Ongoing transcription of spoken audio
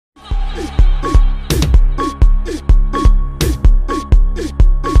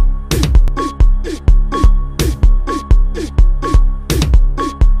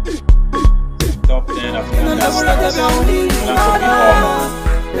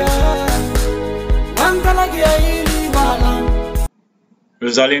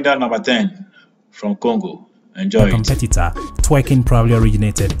Rosalinda number 10 from Congo. Enjoy it. Competitor, twerking probably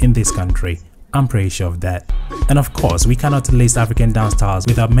originated in this country. I'm pretty sure of that. And of course, we cannot list African dance stars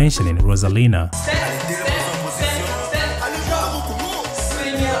without mentioning Rosalina.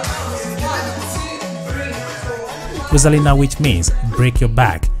 Rosalina, which means break your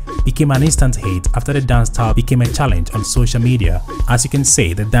back, became an instant hit after the dance style became a challenge on social media. As you can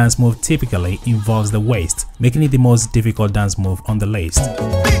see, the dance move typically involves the waist, making it the most difficult dance move on the list.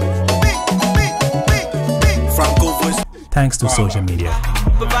 Thanks to social media.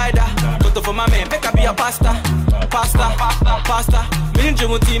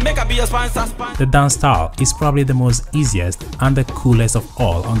 The dance style is probably the most easiest and the coolest of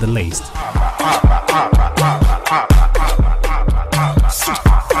all on the list.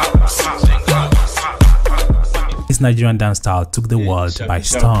 This Nigerian dance style took the world by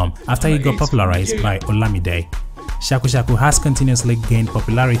storm after it got popularized by Olamide. Shaku Shaku has continuously gained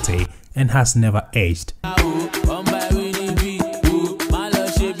popularity and has never aged.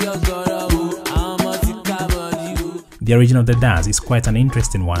 The origin of the dance is quite an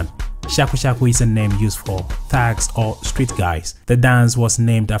interesting one. Shaku Shaku is a name used for thugs or street guys. The dance was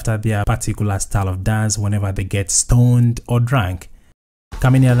named after their particular style of dance whenever they get stoned or drunk.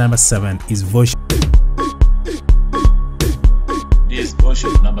 Coming in at number 7 is Vosho. This is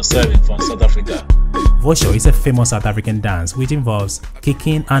Vosho, number 7 from South Africa. Vosho is a famous South African dance which involves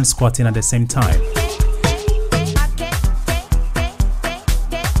kicking and squatting at the same time.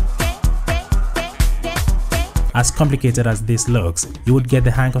 As complicated as this looks, you would get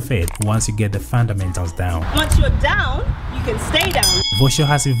the hang of it once you get the fundamentals down. Once you're down, you can stay down. Vosho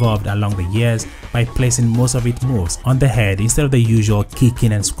has evolved along the years by placing most of its moves on the head instead of the usual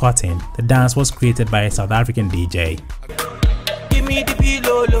kicking and squatting. The dance was created by a South African DJ. Give me the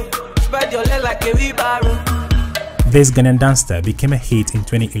pillow, spread your leg like a wheelbarrow. This Ghanaian dancer became a hit in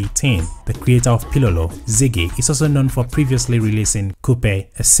 2018. The creator of Pilolo, Ziggy, is also known for previously releasing Coupe,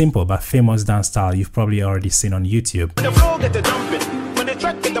 a simple but famous dance style you've probably already seen on YouTube. The flow get the jumping, when the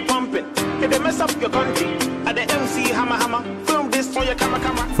track get the pumping, if they mess up your country, at the MC hammer, film this for your camera.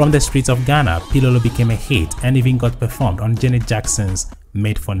 From the streets of Ghana, Pilolo became a hit and even got performed on Janet Jackson's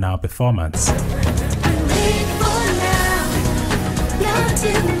Made For Now performance.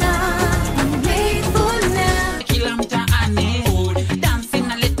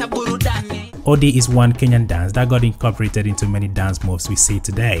 Odi is one Kenyan dance that got incorporated into many dance moves we see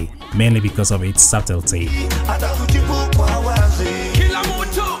today, mainly because of its subtlety.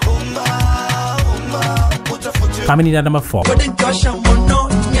 Coming in at number 4.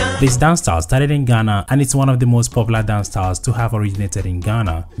 This dance style started in Ghana and it's one of the most popular dance styles to have originated in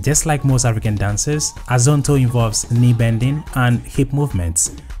Ghana. Just like most African dances, Azonto involves knee bending and hip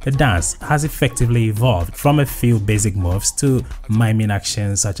movements. The dance has effectively evolved from a few basic moves to miming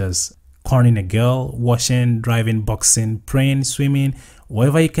actions such as cornering a girl, washing, driving, boxing, praying, swimming,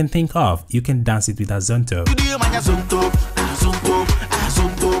 whatever you can think of, you can dance it with Azonto.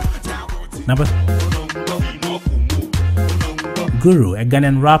 Number Guru, a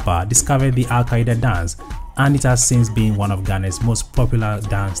Ghanaian rapper, discovered the Al Qaeda dance and it has since been one of Ghana's most popular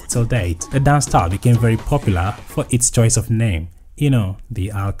dance till date. The dance style became very popular for its choice of name. You know,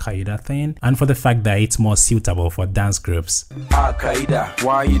 the Al Qaeda thing, and for the fact that it's more suitable for dance groups. Al Qaeda,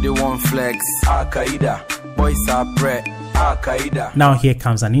 why you the one flex? Al Qaeda, boys are bred. Al Qaeda. Now here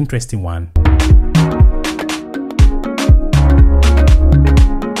comes an interesting one.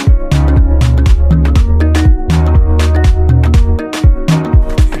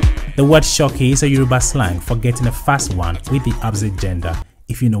 The word shoki is a Yoruba slang for getting a fast one with the opposite gender.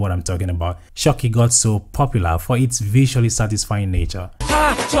 If you know what I'm talking about. Shoki got so popular for its visually satisfying nature.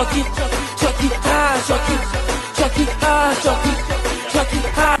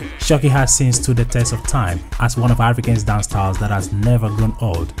 Shoki has since stood the test of time as one of Africa's dance styles that has never grown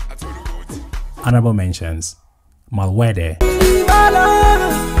old. Honorable mentions: Malwede,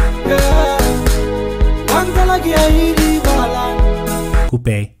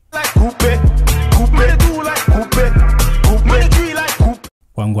 Coupe,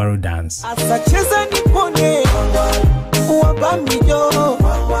 Wangwaru dance.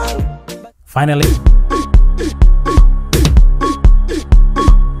 Finally,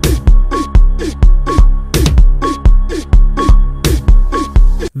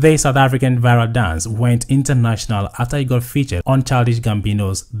 the South African viral dance went international after it got featured on Childish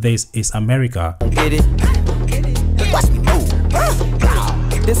Gambino's This Is America. Get it? Watch me move.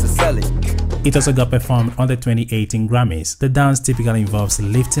 This is selling. It also got performed on the 2018 Grammys. The dance typically involves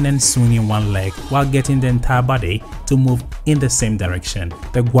lifting and swinging one leg while getting the entire body to move in the same direction.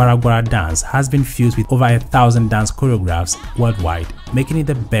 The Gwara Gwara dance has been fused with over 1,000 dance choreographs worldwide, making it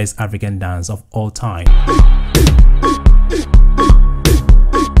the best African dance of all time.